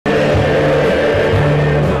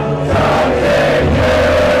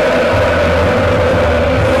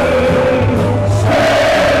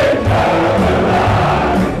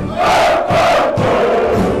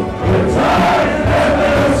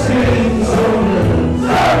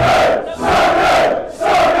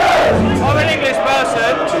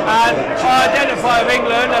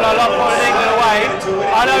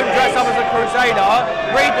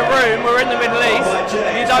room, we're in the Middle East,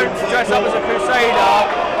 and you don't dress up as a Crusader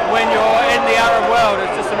when you're in the Arab world.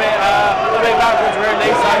 It's just a bit backwards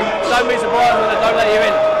really, so don't be surprised when they don't let you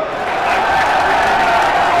in.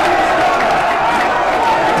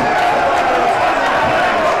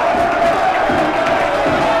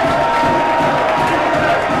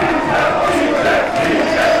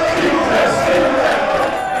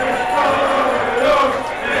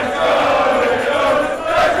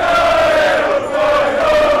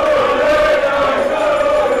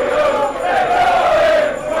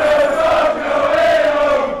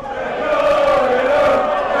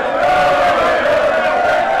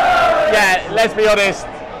 Let's be honest,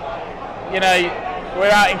 you know,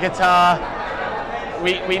 we're out in Qatar,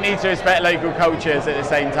 we need to respect local cultures at the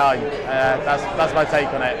same time. That's my take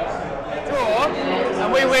on it. Draw,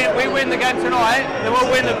 and we win the game tonight, then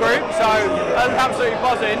we'll win the group, so that's absolutely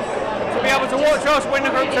buzzing. To be able to watch us win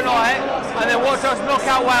the group tonight, and then watch us knock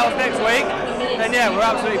out Wales next week, then yeah, we're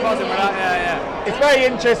absolutely buzzing with that, yeah. It's very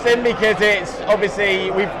interesting because it's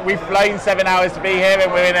obviously, we've flown 7 hours to be here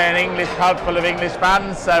and we're in an English pub full of English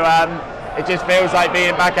fans, so it just feels like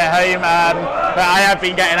being back at home, but I have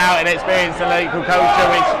been getting out and experiencing local culture,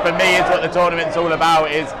 which for me is what the tournament's all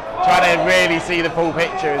about, is trying to really see the full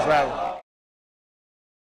picture as well.